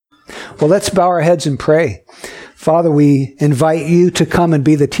Well, let's bow our heads and pray. Father, we invite you to come and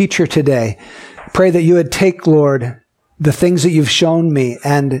be the teacher today. Pray that you would take, Lord, the things that you've shown me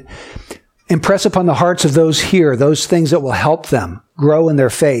and impress upon the hearts of those here, those things that will help them grow in their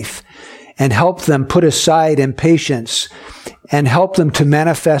faith and help them put aside impatience and help them to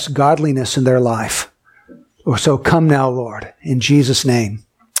manifest godliness in their life. So come now, Lord, in Jesus' name.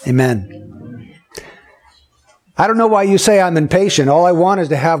 Amen. I don't know why you say I'm impatient. All I want is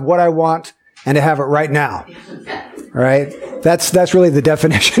to have what I want and to have it right now. Right? That's really the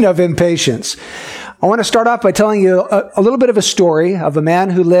definition of impatience. I want to start off by telling you a little bit of a story of a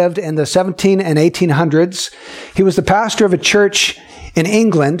man who lived in the 17 and 1800s. He was the pastor of a church in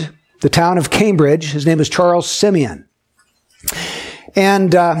England, the town of Cambridge. His name is Charles Simeon.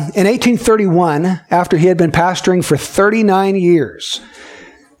 And in 1831, after he had been pastoring for 39 years,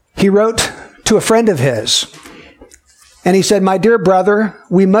 he wrote to a friend of his, and he said, "My dear brother,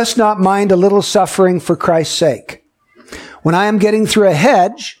 we must not mind a little suffering for Christ's sake. When I am getting through a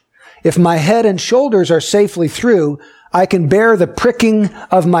hedge, if my head and shoulders are safely through, I can bear the pricking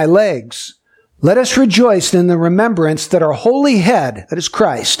of my legs. Let us rejoice in the remembrance that our holy head, that is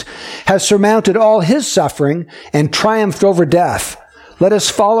Christ, has surmounted all his suffering and triumphed over death. Let us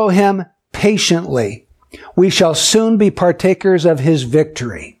follow him patiently. We shall soon be partakers of his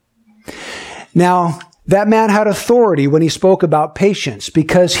victory." Now, that man had authority when he spoke about patience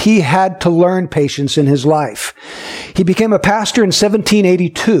because he had to learn patience in his life. He became a pastor in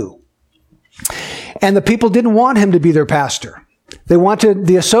 1782. And the people didn't want him to be their pastor. They wanted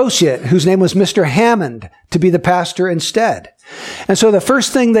the associate, whose name was Mr. Hammond, to be the pastor instead. And so the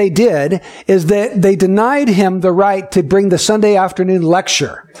first thing they did is that they denied him the right to bring the Sunday afternoon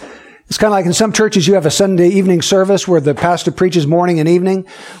lecture. It's kind of like in some churches you have a Sunday evening service where the pastor preaches morning and evening.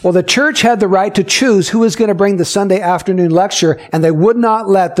 Well, the church had the right to choose who was going to bring the Sunday afternoon lecture, and they would not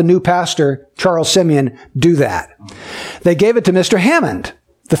let the new pastor, Charles Simeon, do that. They gave it to Mr. Hammond,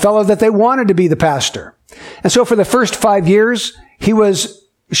 the fellow that they wanted to be the pastor. And so for the first 5 years, he was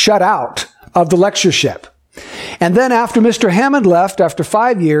shut out of the lectureship. And then after Mr. Hammond left, after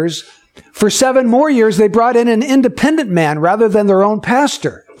 5 years, for 7 more years, they brought in an independent man rather than their own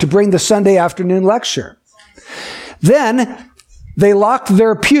pastor to bring the Sunday afternoon lecture. Then they locked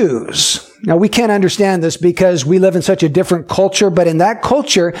their pews. Now, we can't understand this because we live in such a different culture, but in that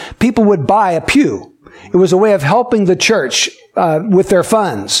culture, people would buy a pew. It was a way of helping the church with their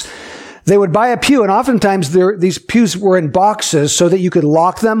funds. They would buy a pew, and oftentimes these pews were in boxes so that you could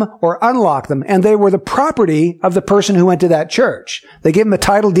lock them or unlock them, and they were the property of the person who went to that church. They gave them a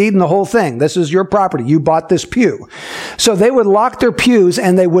title deed and the whole thing. This is your property. You bought this pew. So they would lock their pews,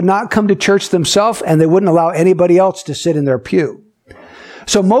 and they would not come to church themselves, and they wouldn't allow anybody else to sit in their pew.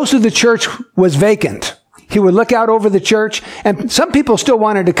 So most of the church was vacant. He would look out over the church, and some people still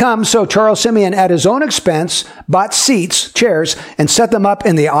wanted to come, so Charles Simeon, at his own expense, bought seats, chairs, and set them up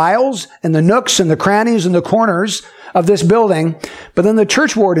in the aisles, and the nooks, and the crannies, and the corners of this building. But then the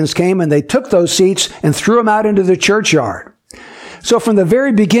church wardens came, and they took those seats and threw them out into the churchyard. So from the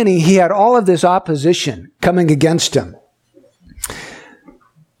very beginning, he had all of this opposition coming against him.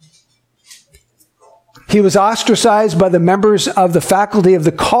 He was ostracized by the members of the faculty of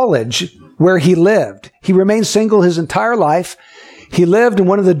the college where he lived. He remained single his entire life. He lived in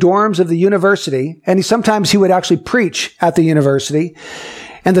one of the dorms of the university, and sometimes he would actually preach at the university.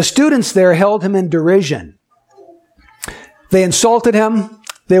 And the students there held him in derision. They insulted him.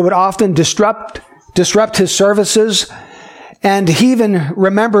 They would often disrupt his services. And he even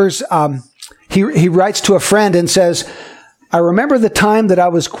remembers, he writes to a friend and says, "I remember the time that I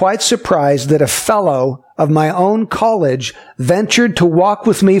was quite surprised that a fellow of my own college ventured to walk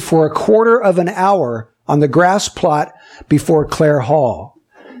with me for a quarter of an hour on the grass plot before Clare Hall."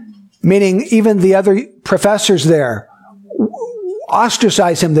 Meaning even the other professors there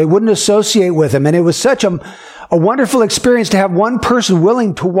ostracized him. They wouldn't associate with him. And it was such a wonderful experience to have one person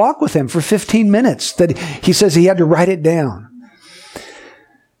willing to walk with him for 15 minutes that he says he had to write it down.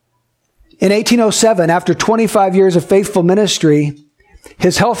 In 1807, after 25 years of faithful ministry,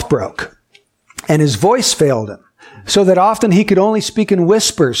 his health broke and his voice failed him, so that often he could only speak in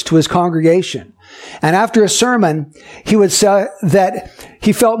whispers to his congregation. And after a sermon, he would say that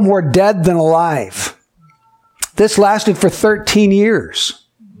he felt more dead than alive. This lasted for 13 years.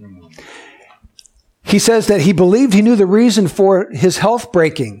 He says that he believed he knew the reason for his health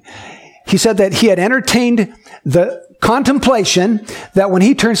breaking. He said that he had entertained the contemplation that when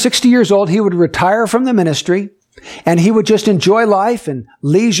he turned 60 years old, he would retire from the ministry and he would just enjoy life and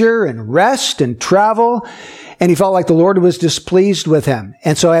leisure and rest and travel. And he felt like the Lord was displeased with him.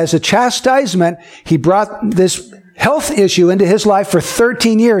 And so as a chastisement, he brought this health issue into his life for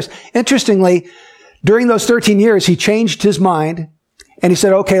 13 years. Interestingly, during those 13 years, he changed his mind and he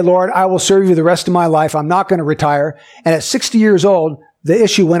said, okay, Lord, I will serve you the rest of my life. I'm not going to retire. And at 60 years old, the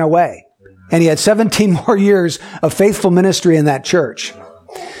issue went away. And he had 17 more years of faithful ministry in that church.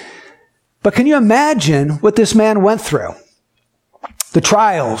 But can you imagine what this man went through? The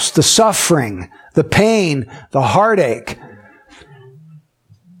trials, the suffering, the pain, the heartache.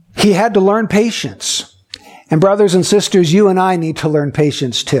 He had to learn patience. And brothers and sisters, you and I need to learn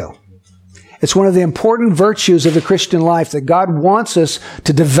patience too. It's one of the important virtues of the Christian life that God wants us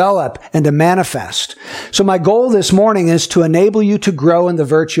to develop and to manifest. So my goal this morning is to enable you to grow in the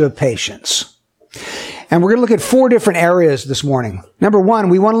virtue of patience. And we're going to look at 4 different areas this morning. Number 1,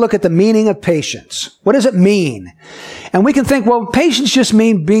 we want to look at the meaning of patience. What does it mean? And we can think, well, patience just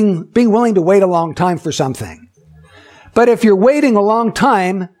means being willing to wait a long time for something. But if you're waiting a long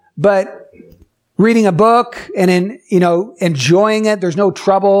time, but reading a book and enjoying it, there's no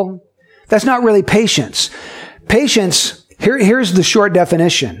trouble, that's not really patience. Patience, here's the short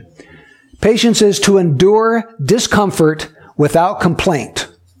definition. Patience is to endure discomfort without complaint.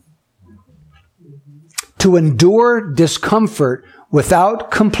 To endure discomfort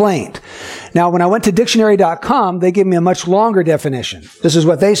without complaint. Now, when I went to dictionary.com, they gave me a much longer definition. This is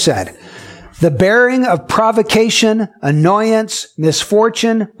what they said. The bearing of provocation, annoyance,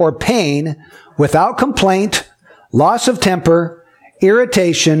 misfortune, or pain without complaint, loss of temper,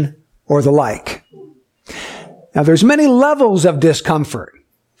 irritation, or the like. Now, there's many levels of discomfort.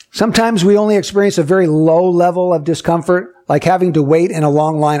 Sometimes we only experience a very low level of discomfort, like having to wait in a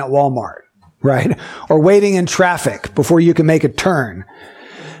long line at Walmart, right? Or waiting in traffic before you can make a turn.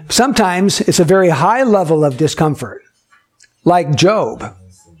 Sometimes it's a very high level of discomfort, like Job,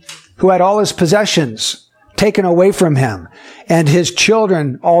 who had all his possessions taken away from him, and his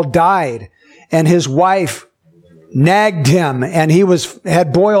children all died, and his wife nagged him, and he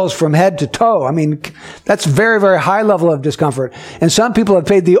had boils from head to toe. I mean, that's very, very high level of discomfort. And some people have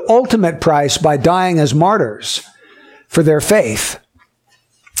paid the ultimate price by dying as martyrs for their faith.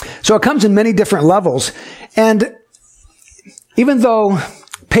 So it comes in many different levels. And even though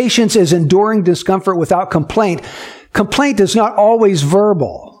patience is enduring discomfort without complaint, complaint is not always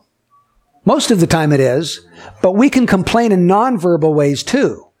verbal. Most of the time it is, but we can complain in nonverbal ways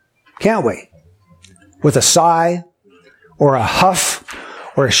too, can't we? With a sigh, or a huff,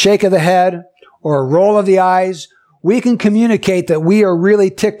 or a shake of the head, or a roll of the eyes, we can communicate that we are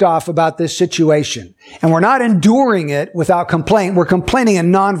really ticked off about this situation. And we're not enduring it without complaint. We're complaining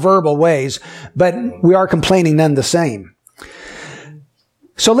in nonverbal ways, but we are complaining none the same.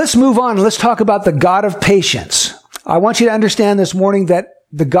 So let's move on. Let's talk about the God of patience. I want you to understand this morning that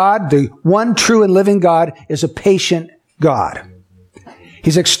the God, the one true and living God, is a patient God.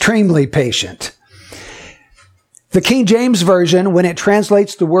 He's extremely patient. The King James Version, when it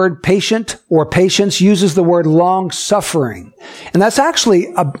translates the word patient or patience, uses the word long-suffering. And that's actually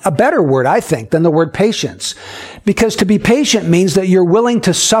a better word, I think, than the word patience. Because to be patient means that you're willing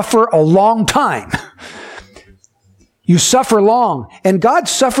to suffer a long time. You suffer long, and God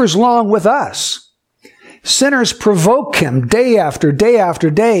suffers long with us. Sinners provoke him day after day after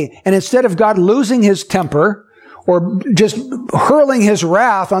day, and instead of God losing his temper or just hurling his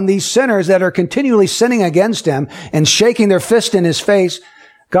wrath on these sinners that are continually sinning against him and shaking their fist in his face,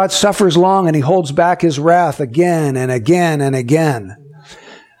 God suffers long and he holds back his wrath again and again and again.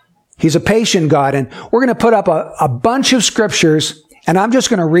 He's a patient God, and we're going to put up a bunch of scriptures, and I'm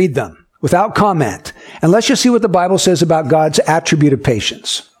just going to read them without comment. And let's just see what the Bible says about God's attribute of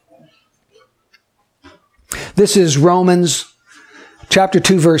patience. This is Romans chapter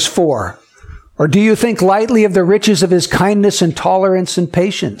 2, verse 4. Or do you think lightly of the riches of his kindness and tolerance and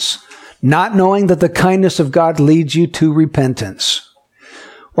patience, not knowing that the kindness of God leads you to repentance?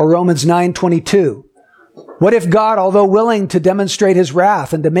 Or Romans 9:22. What if God, although willing to demonstrate his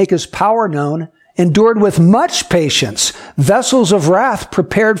wrath and to make his power known, endured with much patience vessels of wrath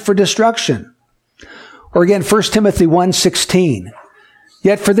prepared for destruction? Or again, 1 Timothy 1:16.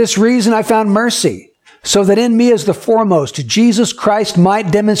 Yet for this reason I found mercy, so that in me as the foremost, Jesus Christ might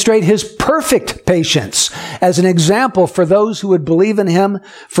demonstrate his perfect patience as an example for those who would believe in him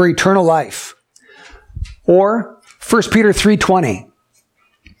for eternal life. Or 1 Peter 3:20,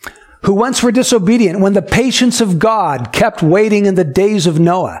 who once were disobedient when the patience of God kept waiting in the days of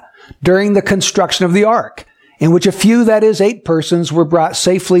Noah during the construction of the ark, in which a few, that is 8 persons, were brought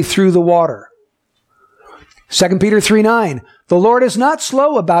safely through the water. 2 Peter 3:9, the Lord is not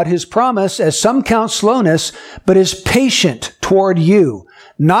slow about his promise, as some count slowness, but is patient toward you,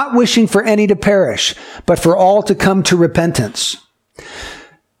 not wishing for any to perish, but for all to come to repentance.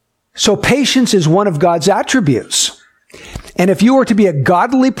 So patience is one of God's attributes. And if you were to be a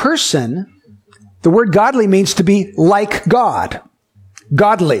godly person, the word godly means to be like God.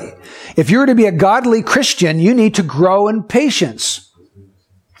 Godly. If you're to be a godly Christian, you need to grow in patience.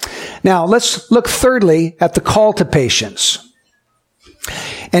 Now, let's look thirdly at the call to patience.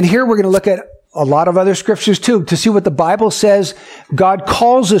 And here we're going to look at a lot of other scriptures too, to see what the Bible says God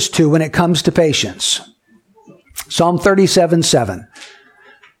calls us to when it comes to patience. Psalm 37:7.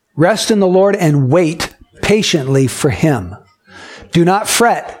 Rest in the Lord and wait patiently for Him. Do not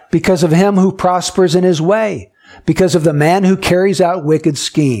fret because of him who prospers in his way, because of the man who carries out wicked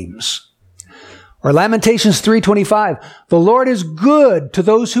schemes. Or Lamentations 3:25. The Lord is good to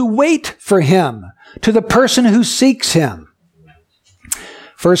those who wait for Him, to the person who seeks Him.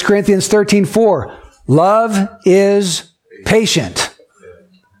 1 Corinthians 13:4. Love is patient.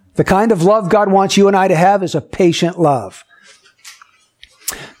 The kind of love God wants you and I to have is a patient love.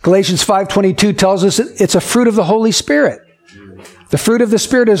 Galatians 5:22 tells us it's a fruit of the Holy Spirit. The fruit of the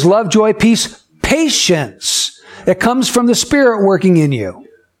Spirit is love, joy, peace, patience. It comes from the Spirit working in you.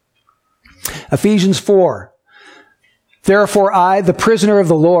 Ephesians 4. Therefore I, the prisoner of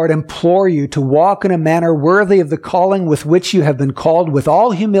the Lord, implore you to walk in a manner worthy of the calling with which you have been called, with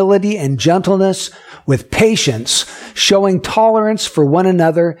all humility and gentleness, with patience, showing tolerance for one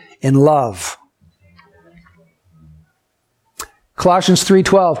another in love. Colossians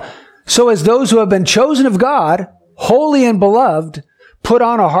 3:12. So as those who have been chosen of God, holy and beloved, put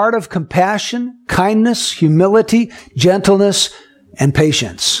on a heart of compassion, kindness, humility, gentleness, and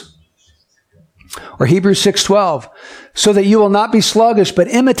patience. Or Hebrews 6:12, so that you will not be sluggish, but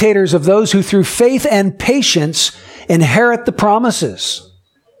imitators of those who through faith and patience inherit the promises.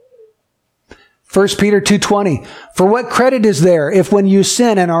 1 Peter 2:20, for what credit is there if when you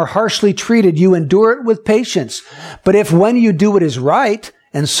sin and are harshly treated, you endure it with patience? But if when you do what is right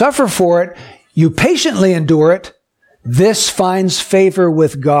and suffer for it, you patiently endure it, this finds favor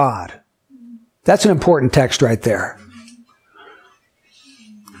with God. That's an important text right there.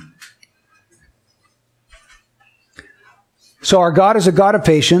 So our God is a God of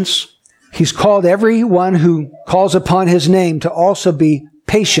patience. He's called everyone who calls upon His name to also be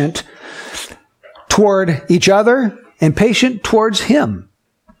patient toward each other and patient towards Him.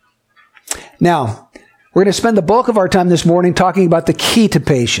 Now, we're going to spend the bulk of our time this morning talking about the key to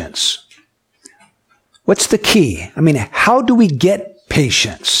patience. What's the key? I mean, how do we get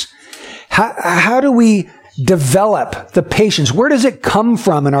patience? How do we develop the patience? Where does it come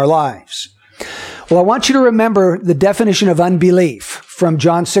from in our lives? Well, I want you to remember the definition of unbelief from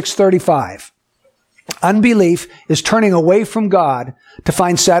John 6:35. Unbelief is turning away from God to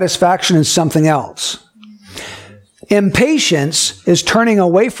find satisfaction in something else. Impatience is turning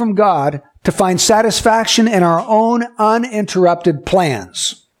away from God to find satisfaction in our own uninterrupted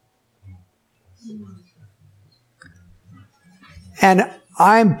plans. And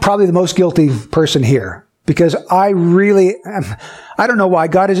I'm probably the most guilty person here because I don't know why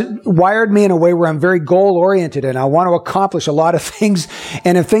God has wired me in a way where I'm very goal-oriented and I want to accomplish a lot of things.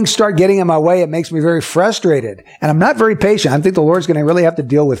 And if things start getting in my way, it makes me very frustrated. And I'm not very patient. I think the Lord's going to really have to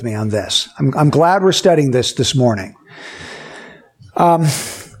deal with me on this. I'm glad we're studying this morning.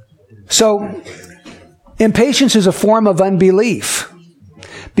 So impatience is a form of unbelief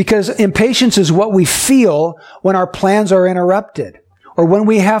because impatience is what we feel when our plans are interrupted or when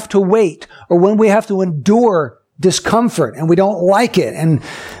we have to wait or when we have to endure discomfort and we don't like it and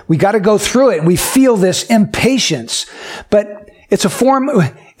we got to go through it. We feel this impatience, but it's a form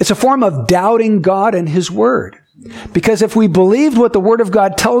of doubting God and His Word. Because if we believed what the Word of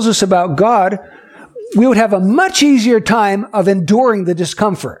God tells us about God, we would have a much easier time of enduring the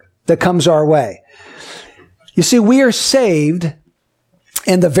discomfort that comes our way. You see, we are saved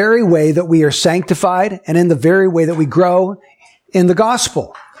in the very way that we are sanctified and in the very way that we grow in the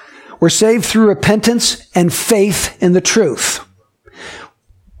gospel. We're saved through repentance and faith in the truth.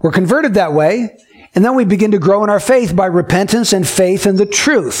 We're converted that way, and then we begin to grow in our faith by repentance and faith in the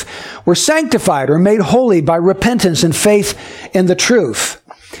truth. We're sanctified or made holy by repentance and faith in the truth.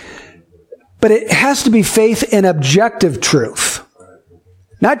 But it has to be faith in objective truth.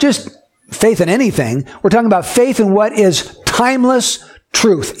 Not just faith in anything. We're talking about faith in what is timeless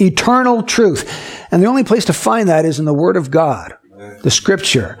truth, eternal truth. And the only place to find that is in the Word of God, the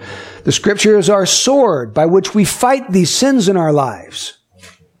Scripture. The Scripture is our sword by which we fight these sins in our lives.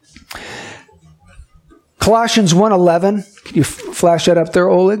 Colossians 1:11, can you flash that up there,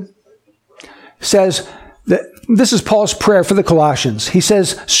 Oleg? Says, This is Paul's prayer for the Colossians. He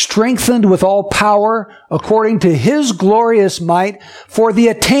says, strengthened with all power according to his glorious might for the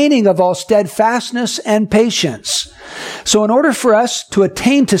attaining of all steadfastness and patience. So in order for us to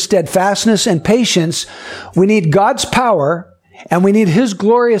attain to steadfastness and patience, we need God's power and we need his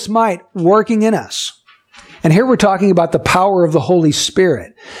glorious might working in us. And here we're talking about the power of the Holy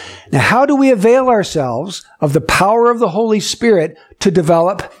Spirit. Now, how do we avail ourselves of the power of the Holy Spirit to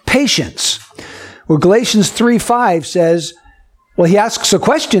develop patience? Well, Galatians 3:5 says, well, he asks a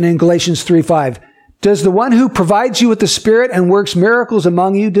question in Galatians 3:5. Does the one who provides you with the Spirit and works miracles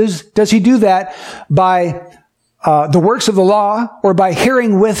among you, does he do that by the works of the law or by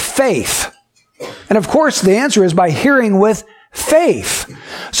hearing with faith? And of course, the answer is by hearing with faith.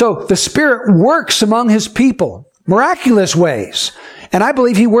 So the Spirit works among his people, miraculous ways. And I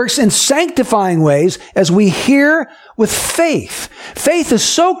believe he works in sanctifying ways as we hear with faith. Faith is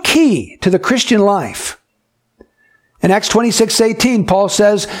so key to the Christian life. In Acts 26:18, Paul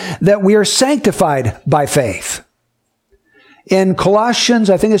says that we are sanctified by faith. In Colossians,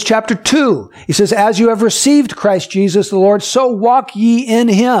 I think it's chapter 2, he says, as you have received Christ Jesus the Lord, so walk ye in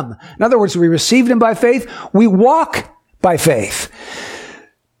him. In other words, we received him by faith, we walk by faith.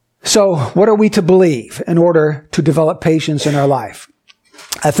 So what are we to believe in order to develop patience in our life?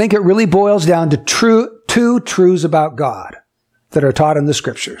 I think it really boils down to two truths about God that are taught in the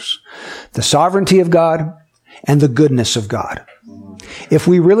Scriptures. The sovereignty of God and the goodness of God. If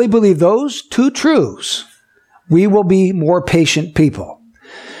we really believe those two truths, we will be more patient people.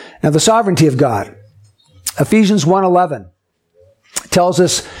 Now, the sovereignty of God. Ephesians 1:11 tells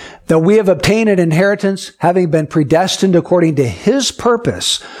us that we have obtained an inheritance, having been predestined according to his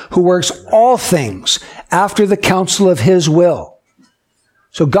purpose, who works all things after the counsel of his will.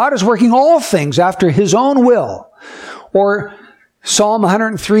 So God is working all things after his own will. Or Psalm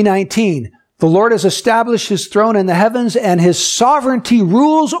 103:19, the Lord has established his throne in the heavens, and his sovereignty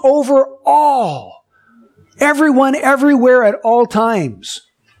rules over all. Everyone, everywhere, at all times.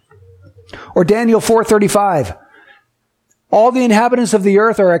 Or Daniel 4:35, all the inhabitants of the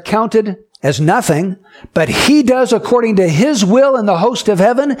earth are accounted as nothing, but he does according to his will in the host of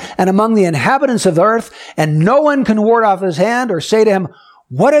heaven and among the inhabitants of the earth, and no one can ward off his hand or say to him,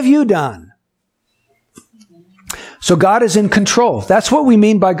 what have you done? So God is in control. That's what we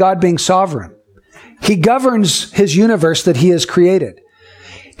mean by God being sovereign. He governs his universe that he has created.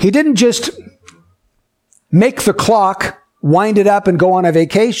 He didn't just make the clock, wind it up, and go on a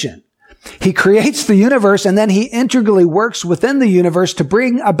vacation. He creates the universe, and then he integrally works within the universe to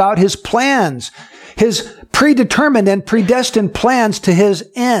bring about his plans, his predetermined and predestined plans to his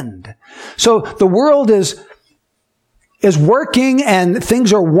end. So the world is working and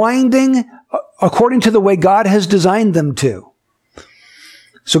things are winding according to the way God has designed them to.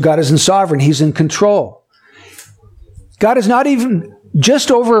 So God is sovereign. He's in control. God is not even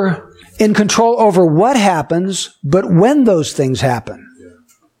just in control over what happens, but when those things happen.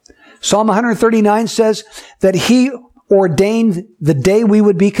 Psalm 139 says that he ordained the day we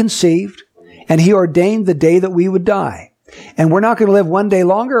would be conceived, and he ordained the day that we would die. And we're not going to live one day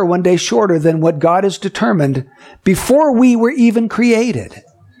longer or one day shorter than what God has determined before we were even created.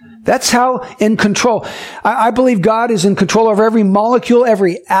 That's how in control. I believe God is in control over every molecule,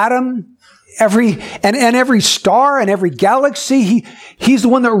 every atom, every star and every galaxy. He's the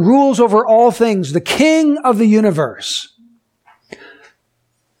one that rules over all things, the king of the universe.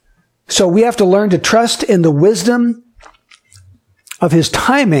 So we have to learn to trust in the wisdom of his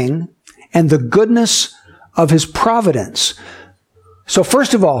timing and the goodness of his providence. So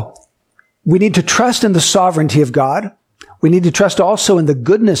first of all, we need to trust in the sovereignty of God. We need to trust also in the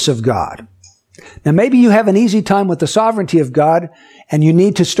goodness of God. Now, maybe you have an easy time with the sovereignty of God, and you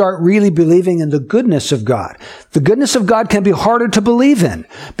need to start really believing in the goodness of God. The goodness of God can be harder to believe in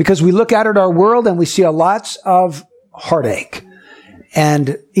because we look out at our world and we see lots of heartache.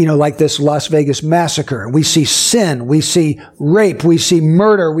 And, like this Las Vegas massacre, we see sin, we see rape, we see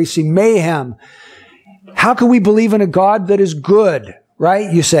murder, we see mayhem. How can we believe in a God that is good,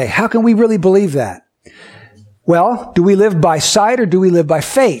 right? You say, how can we really believe that? Well, do we live by sight or do we live by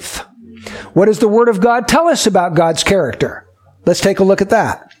faith? What does the Word of God tell us about God's character? Let's take a look at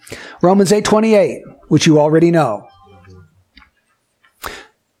that. Romans 8:28, which you already know.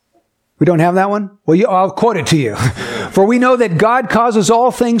 We don't have that one? Well, I'll quote it to you. For we know that God causes all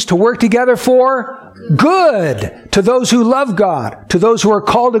things to work together for good to those who love God, to those who are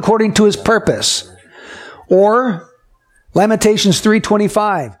called according to his purpose. Or Lamentations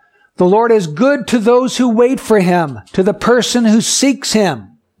 3:25. The Lord is good to those who wait for him, to the person who seeks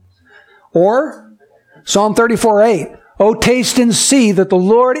him. Or Psalm 34:8. Oh, taste and see that the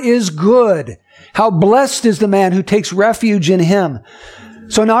Lord is good. How blessed is the man who takes refuge in him.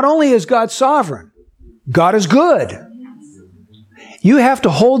 So not only is God sovereign, God is good. You have to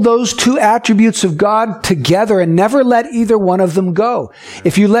hold those two attributes of God together and never let either one of them go.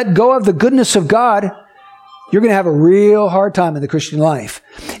 If you let go of the goodness of God, you're going to have a real hard time in the Christian life.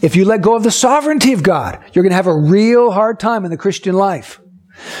 If you let go of the sovereignty of God, you're going to have a real hard time in the Christian life.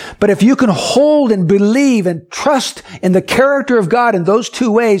 But if you can hold and believe and trust in the character of God in those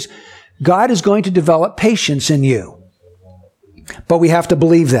two ways, God is going to develop patience in you. But we have to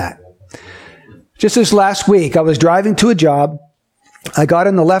believe that. Just this last week, I was driving to a job. I got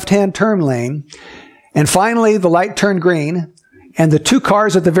in the left-hand turn lane, and finally the light turned green, and the two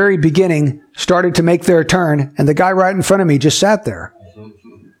cars at the very beginning started to make their turn, and the guy right in front of me just sat there.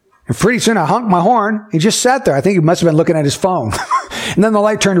 And pretty soon I honked my horn. He just sat there. I think he must have been looking at his phone. And then the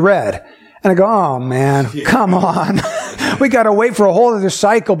light turned red. And I go, oh man, come on. We got to wait for a whole other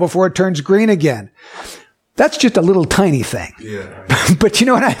cycle before it turns green again. That's just a little tiny thing. Yeah. But you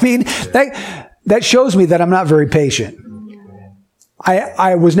know what I mean? That shows me that I'm not very patient.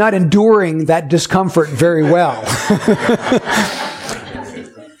 I was not enduring that discomfort very well.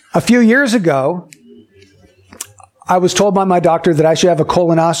 A few years ago, I was told by my doctor that I should have a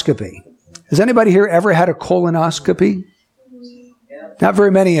colonoscopy. Has anybody here ever had a colonoscopy? Not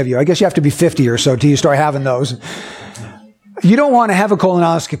very many of you. I guess you have to be 50 or so till you start having those. You don't want to have a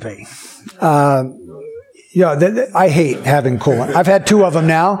colonoscopy. I hate having colon. I've had 2 of them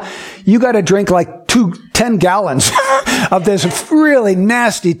now. You got to drink like 10 gallons of this really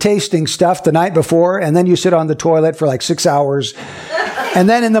nasty tasting stuff the night before, and then you sit on the toilet for like 6 hours. And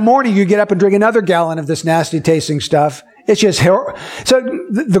then in the morning, you get up and drink another gallon of this nasty tasting stuff. It's just horrible. So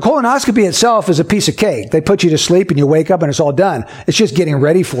the colonoscopy itself is a piece of cake. They put you to sleep and you wake up and it's all done. It's just getting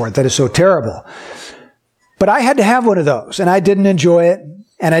ready for it that is so terrible. But I had to have one of those, and I didn't enjoy it,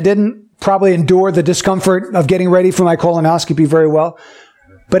 and I didn't probably endure the discomfort of getting ready for my colonoscopy very well.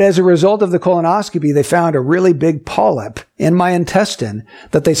 But as a result of the colonoscopy, they found a really big polyp in my intestine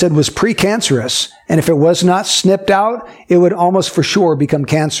that they said was precancerous. And if it was not snipped out, it would almost for sure become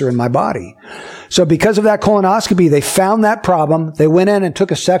cancer in my body. So because of that colonoscopy, they found that problem. They went in and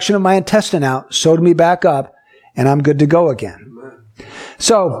took a section of my intestine out, sewed me back up, and I'm good to go again.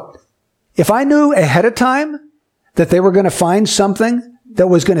 So if I knew ahead of time that they were going to find something that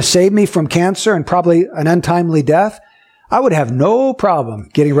was going to save me from cancer and probably an untimely death, I would have no problem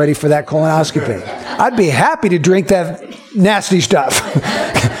getting ready for that colonoscopy. I'd be happy to drink that nasty stuff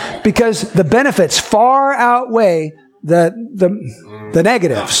because the benefits far outweigh the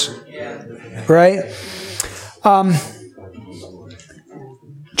negatives, right?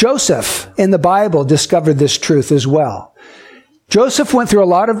 Joseph in the Bible discovered this truth as well. Joseph went through a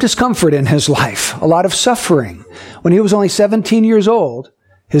lot of discomfort in his life, a lot of suffering. When he was only 17 years old,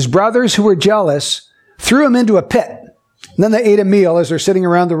 his brothers who were jealous threw him into a pit. And then they ate a meal as they're sitting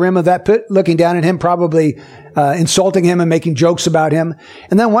around the rim of that pit, looking down at him, probably insulting him and making jokes about him.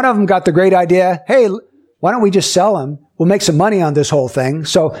 And then one of them got the great idea, hey, why don't we just sell him? We'll make some money on this whole thing.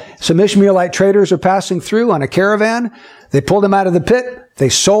 So some Ishmaelite traders are passing through on a caravan. They pulled him out of the pit. They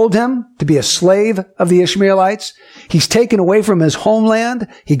sold him to be a slave of the Ishmaelites. He's taken away from his homeland.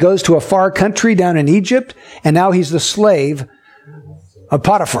 He goes to a far country down in Egypt, and now he's the slave of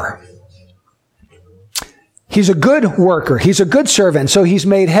Potiphar. He's a good worker. He's a good servant. So he's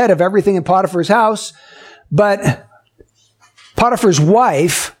made head of everything in Potiphar's house. But Potiphar's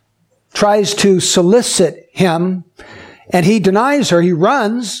wife tries to solicit him, and he denies her. He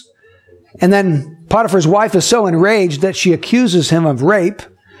runs. And then Potiphar's wife is so enraged that she accuses him of rape.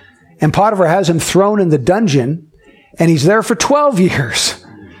 And Potiphar has him thrown in the dungeon. And he's there for 12 years.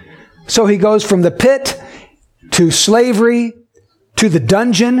 So he goes from the pit to slavery to the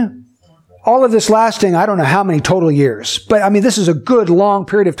dungeon. All of this lasting, I don't know how many total years. But I mean, this is a good long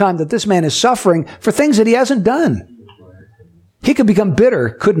period of time that this man is suffering for things that he hasn't done. He could become bitter,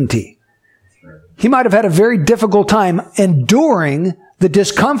 couldn't he? He might have had a very difficult time enduring the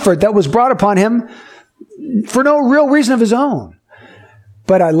discomfort that was brought upon him for no real reason of his own.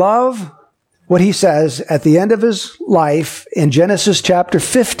 But I love what he says at the end of his life in Genesis chapter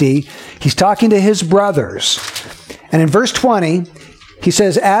 50. He's talking to his brothers. And in verse 20, he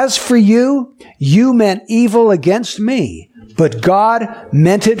says, as for you, you meant evil against me, but God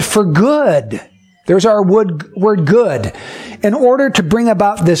meant it for good. There's our word good. In order to bring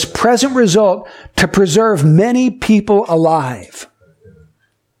about this present result to preserve many people alive.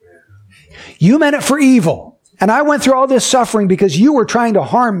 You meant it for evil. And I went through all this suffering because you were trying to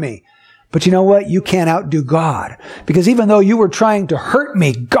harm me. But you know what? You can't outdo God. Because even though you were trying to hurt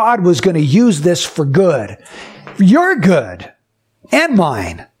me, God was going to use this for good. You're good. and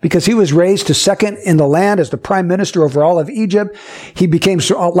mine, because he was raised to second in the land as the prime minister over all of Egypt. He became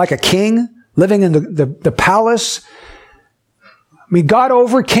like a king, living in the palace. I mean, God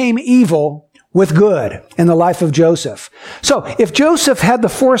overcame evil with good in the life of Joseph. So if Joseph had the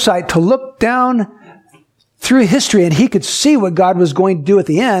foresight to look down through history and he could see what God was going to do at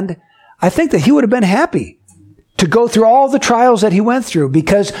the end, I think that he would have been happy to go through all the trials that he went through,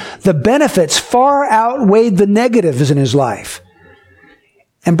 because the benefits far outweighed the negatives in his life.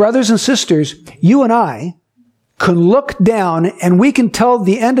 And brothers and sisters, you and I can look down and we can tell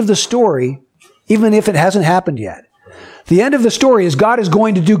the end of the story, even if it hasn't happened yet. The end of the story is God is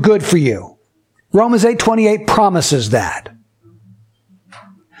going to do good for you. Romans 8:28 promises that.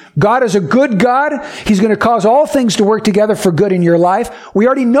 God is a good God. He's going to cause all things to work together for good in your life. We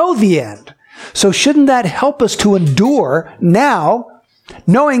already know the end. So shouldn't that help us to endure now,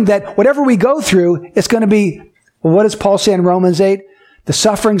 knowing that whatever we go through, it's going to be, well, what does Paul say in Romans 8? The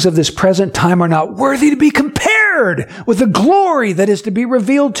sufferings of this present time are not worthy to be compared with the glory that is to be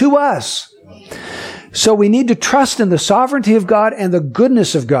revealed to us. So we need to trust in the sovereignty of God and the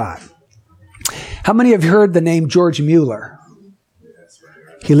goodness of God. How many have heard the name George Mueller?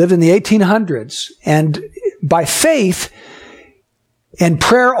 He lived in the 1800s, and by faith and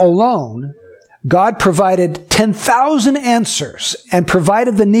prayer alone, God provided 10,000 answers and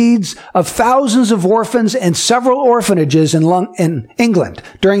provided the needs of thousands of orphans and several orphanages in England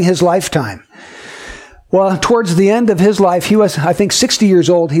during his lifetime. Well, towards the end of his life, he was, I think, 60 years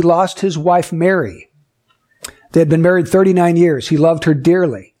old. He lost his wife, Mary. They had been married 39 years. He loved her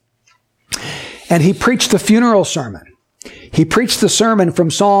dearly. And he preached the funeral sermon. He preached the sermon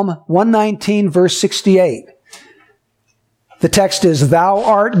from Psalm 119, verse 68. The text is, "Thou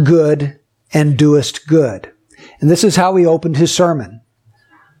art good and doest good." And this is how he opened his sermon.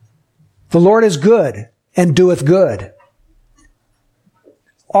 "The Lord is good and doeth good.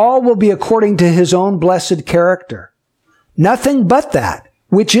 All will be according to his own blessed character. Nothing but that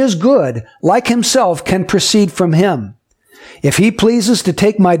which is good, like himself, can proceed from him. If he pleases to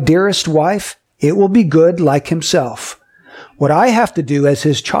take my dearest wife, it will be good like himself. What I have to do as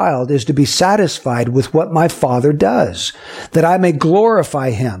his child is to be satisfied with what my Father does, that I may glorify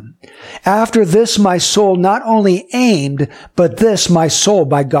him. After this my soul not only aimed, but this my soul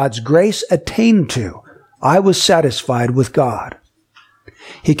by God's grace attained to. I was satisfied with God."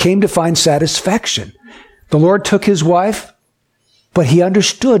 He came to find satisfaction. The Lord took his wife, but he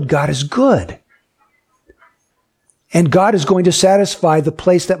understood God is good. And God is going to satisfy the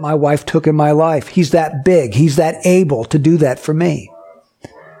place that my wife took in my life. He's that big. He's that able to do that for me.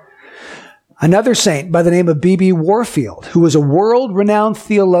 Another saint by the name of B.B. Warfield, who was a world-renowned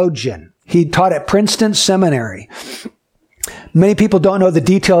theologian. He taught at Princeton Seminary. Many people don't know the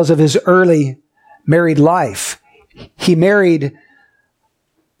details of his early married life. He married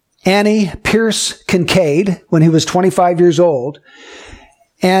Annie Pierce Kincaid when he was 25 years old.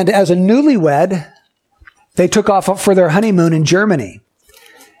 And as a newlywed, they took off for their honeymoon in Germany.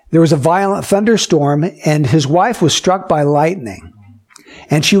 There was a violent thunderstorm, and his wife was struck by lightning.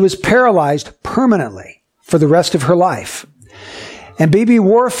 And she was paralyzed permanently for the rest of her life. And B.B.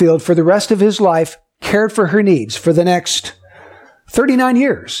 Warfield, for the rest of his life, cared for her needs for the next 39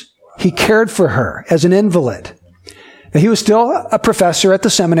 years. He cared for her as an invalid. He was still a professor at the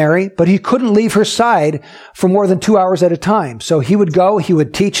seminary, but he couldn't leave her side for more than 2 hours at a time. So he would go, he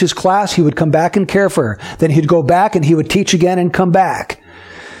would teach his class, he would come back and care for her. Then he'd go back and he would teach again and come back.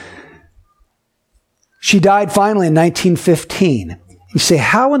 She died finally in 1915. You say,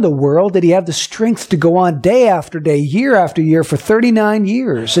 how in the world did he have the strength to go on day after day, year after year for 39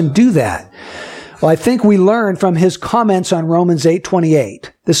 years and do that? Well, I think we learn from his comments on Romans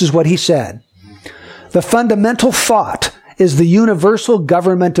 8:28. This is what he said. The fundamental thought is the universal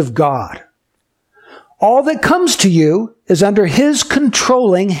government of God. All that comes to you is under his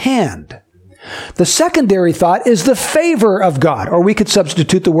controlling hand. The secondary thought is the favor of God, or we could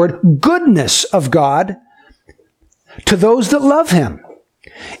substitute the word goodness of God to those that love him.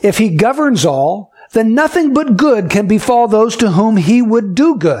 If he governs all, then nothing but good can befall those to whom he would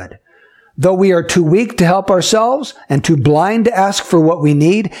do good. Though we are too weak to help ourselves and too blind to ask for what we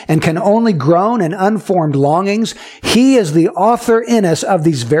need and can only groan in unformed longings, he is the author in us of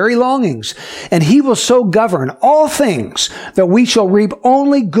these very longings, and he will so govern all things that we shall reap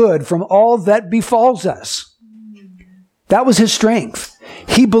only good from all that befalls us. That was his strength.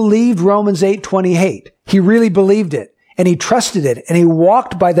 He believed Romans 8:28. He really believed it, and he trusted it, and he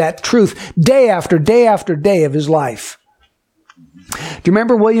walked by that truth day after day after day of his life. Do you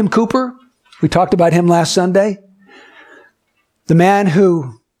remember William Cooper? We talked about him last Sunday. The man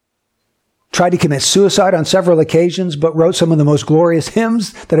who tried to commit suicide on several occasions, but wrote some of the most glorious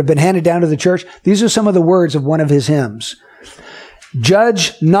hymns that have been handed down to the church. These are some of the words of one of his hymns.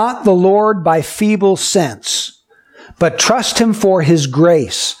 Judge not the Lord by feeble sense, but trust him for his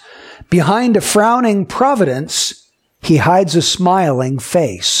grace. Behind a frowning providence, he hides a smiling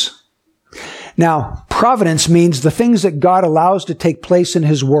face. Now, providence means the things that God allows to take place in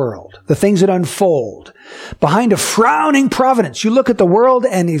his world, the things that unfold. Behind a frowning providence, you look at the world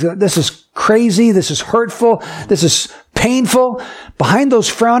and you go, this is crazy, this is hurtful, this is painful. Behind those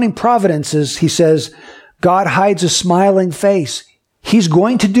frowning providences, he says, God hides a smiling face. He's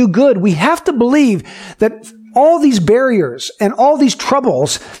going to do good. We have to believe that all these barriers and all these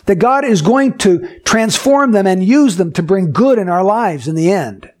troubles, that God is going to transform them and use them to bring good in our lives in the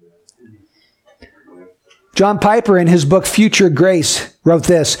end. John Piper, in his book Future Grace, wrote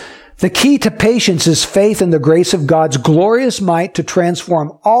this: the key to patience is faith in the grace of God's glorious might to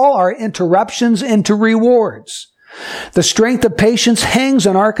transform all our interruptions into rewards. The strength of patience hangs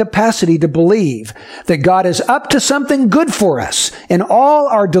on our capacity to believe that God is up to something good for us in all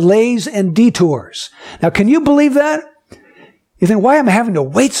our delays and detours. Now, can you believe that? You think, why am I having to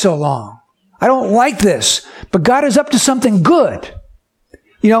wait so long? I don't like this. But God is up to something good.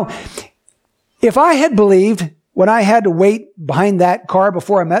 You know, if I had believed when I had to wait behind that car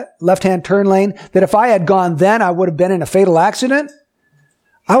before I met left-hand turn lane, that if I had gone then, I would have been in a fatal accident,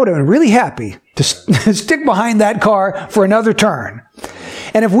 I would have been really happy to stick behind that car for another turn.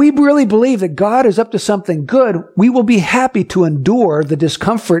 And if we really believe that God is up to something good, we will be happy to endure the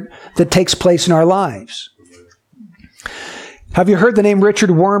discomfort that takes place in our lives. Have you heard the name Richard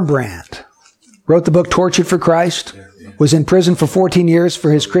Wurmbrand? Wrote the book Tortured for Christ, was in prison for 14 years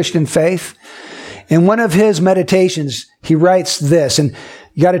for his Christian faith. In one of his meditations, he writes this, and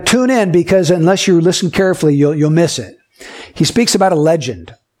you got to tune in because unless you listen carefully, you'll miss it. He speaks about a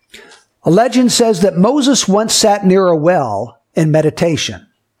legend. A legend says that Moses once sat near a well in meditation.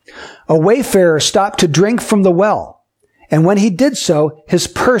 A wayfarer stopped to drink from the well, and when he did so, his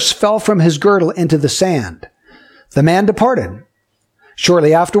purse fell from his girdle into the sand. The man departed.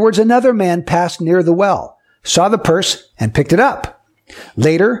 Shortly afterwards, another man passed near the well, saw the purse, and picked it up.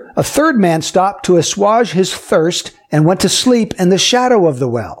 Later, a third man stopped to assuage his thirst and went to sleep in the shadow of the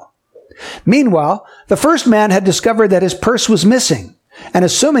well. Meanwhile, the first man had discovered that his purse was missing, and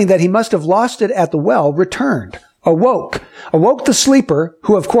assuming that he must have lost it at the well, returned, awoke the sleeper,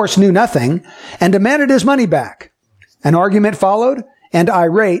 who of course knew nothing, and demanded his money back. An argument followed, and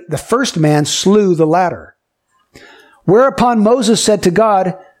irate, the first man slew the latter. Whereupon Moses said to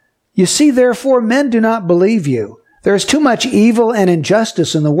God, "You see, therefore, men do not believe you. There is too much evil and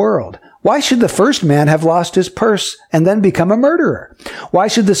injustice in the world. Why should the first man have lost his purse and then become a murderer? Why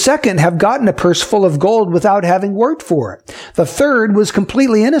should the second have gotten a purse full of gold without having worked for it? The third was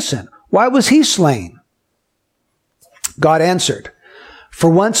completely innocent. Why was he slain?" God answered, "For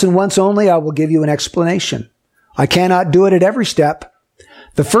once and once only I will give you an explanation. I cannot do it at every step.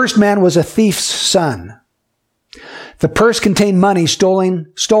 The first man was a thief's son. The purse contained money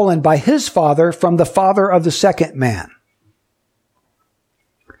stolen by his father from the father of the second man,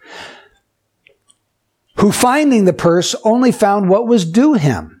 who, finding the purse, only found what was due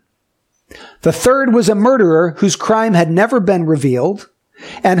him. The third was a murderer whose crime had never been revealed,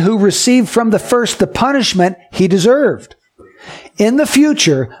 and who received from the first the punishment he deserved. In the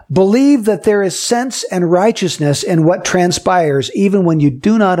future, believe that there is sense and righteousness in what transpires, even when you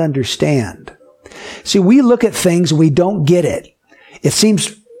do not understand." See, we look at things and we don't get it. It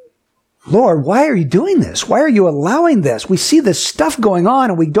seems, Lord, why are you doing this? Why are you allowing this? We see this stuff going on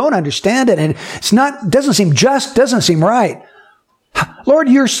and we don't understand it, and doesn't seem just, doesn't seem right. Lord,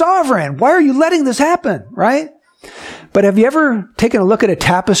 you're sovereign. Why are you letting this happen? Right? But have you ever taken a look at a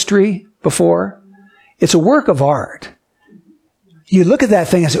tapestry before? It's a work of art. You look at that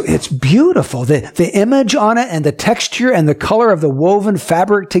thing and say, it's beautiful. The image on it and the texture and the color of the woven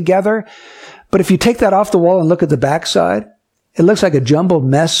fabric together. But if you take that off the wall and look at the backside, it looks like a jumbled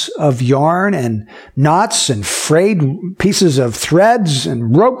mess of yarn and knots and frayed pieces of threads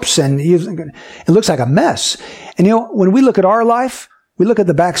and ropes, and it looks like a mess. And you know, when we look at our life, we look at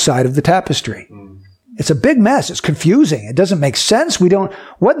the backside of the tapestry. It's a big mess. It's confusing. It doesn't make sense.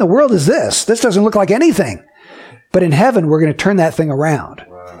 What in the world is this? This doesn't look like anything. But in heaven, we're going to turn that thing around.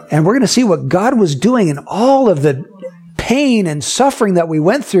 And we're going to see what God was doing in all of the pain and suffering that we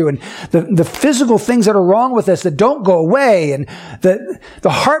went through, and the physical things that are wrong with us that don't go away, and the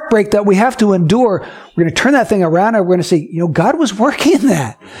heartbreak that we have to endure. We're going to turn that thing around, and we're going to see, God was working in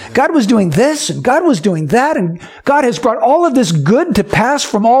that. God was doing this, and God was doing that, and God has brought all of this good to pass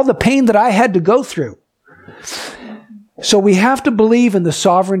from all the pain that I had to go through. So we have to believe in the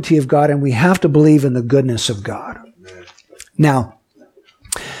sovereignty of God, and we have to believe in the goodness of God. Now,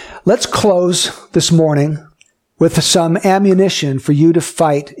 let's close this morning with some ammunition for you to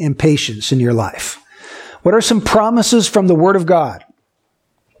fight impatience in your life. What are some promises from the Word of God?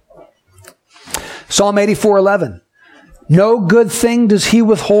 Psalm 84:11. No good thing does he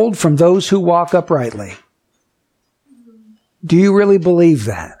withhold from those who walk uprightly. Do you really believe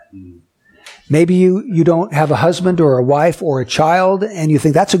that? Maybe you don't have a husband or a wife or a child, and you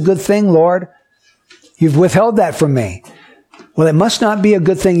think, that's a good thing, Lord. You've withheld that from me. Well, it must not be a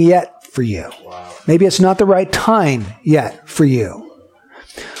good thing yet for you. Maybe it's not the right time yet for you.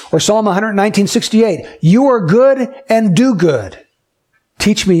 Or Psalm 119:68. You are good and do good.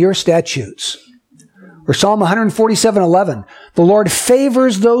 Teach me your statutes. Or Psalm 147:11. The Lord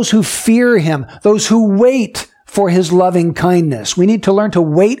favors those who fear him, those who wait for his loving kindness. We need to learn to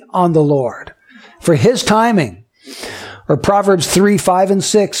wait on the Lord for his timing. Or Proverbs 3:5 and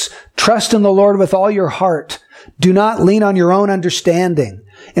 6. Trust in the Lord with all your heart. Do not lean on your own understanding.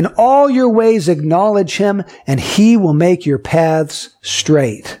 In all your ways acknowledge him, and he will make your paths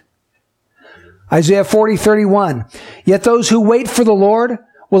straight. Isaiah 40:31. Yet those who wait for the Lord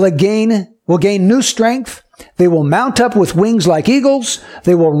will gain new strength. They will mount up with wings like eagles.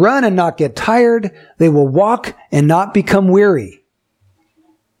 They will run and not get tired. They will walk and not become weary.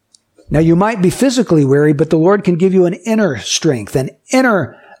 Now you might be physically weary, but the Lord can give you an inner strength, an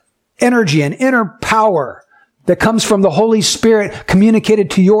inner energy, an inner power that comes from the Holy Spirit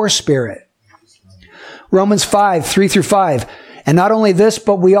communicated to your spirit. Romans 5:3-5. And not only this,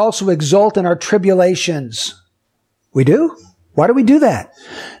 but we also exult in our tribulations. We do? Why do we do that?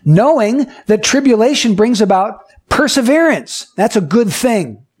 Knowing that tribulation brings about perseverance. That's a good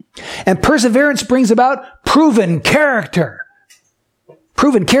thing. And perseverance brings about proven character.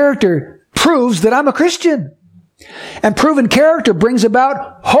 Proven character proves that I'm a Christian. And proven character brings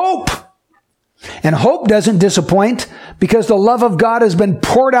about hope. And hope doesn't disappoint because the love of God has been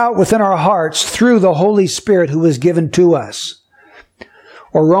poured out within our hearts through the Holy Spirit who is given to us.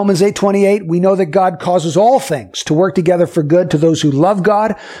 Or Romans 8:28, we know that God causes all things to work together for good to those who love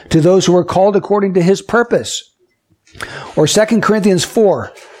God, to those who are called according to his purpose. Or 2 Corinthians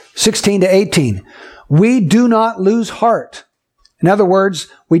 4:16-18, we do not lose heart. In other words,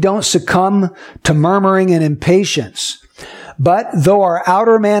 we don't succumb to murmuring and impatience. But though our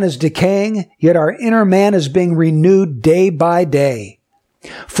outer man is decaying, yet our inner man is being renewed day by day.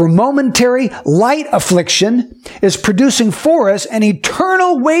 For momentary light affliction is producing for us an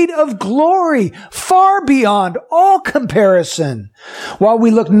eternal weight of glory far beyond all comparison. While we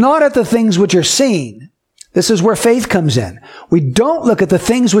look not at the things which are seen, this is where faith comes in. We don't look at the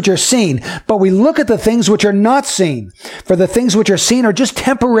things which are seen, but we look at the things which are not seen. For the things which are seen are just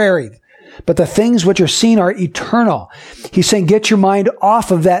temporary, but the things which are seen are eternal. He's saying, get your mind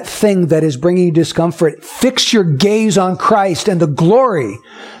off of that thing that is bringing you discomfort. Fix your gaze on Christ and the glory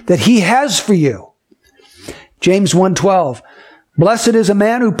that he has for you. James 1:12, blessed is a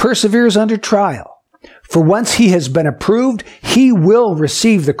man who perseveres under trial. For once he has been approved, he will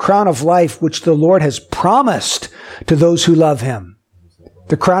receive the crown of life which the Lord has promised to those who love him.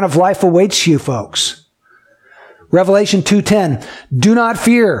 The crown of life awaits you, folks. Revelation 2:10, do not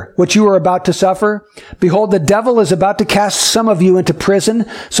fear what you are about to suffer. Behold, the devil is about to cast some of you into prison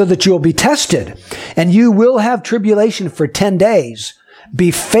so that you will be tested, and you will have tribulation for 10 days.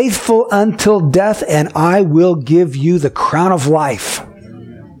 Be faithful until death, and I will give you the crown of life.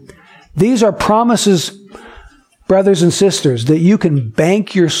 These are promises, brothers and sisters, that you can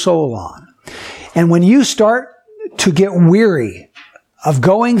bank your soul on. And when you start to get weary of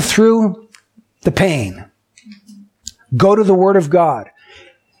going through the pain, go to the Word of God.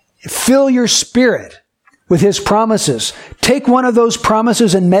 Fill your spirit with his promises. Take one of those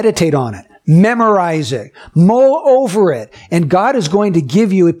promises and meditate on it. Memorize it. Mull over it. And God is going to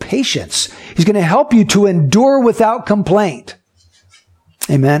give you a patience. He's going to help you to endure without complaint.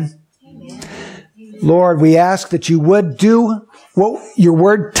 Amen. Lord, we ask that you would do what your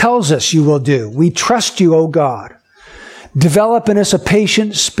word tells us you will do. We trust you, O God. Develop in us a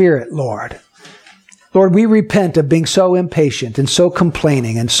patient spirit, Lord. Lord, we repent of being so impatient and so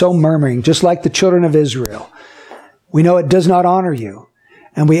complaining and so murmuring, just like the children of Israel. We know it does not honor you.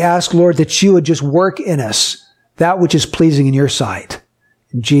 And we ask, Lord, that you would just work in us that which is pleasing in your sight.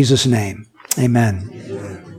 In Jesus' name, amen.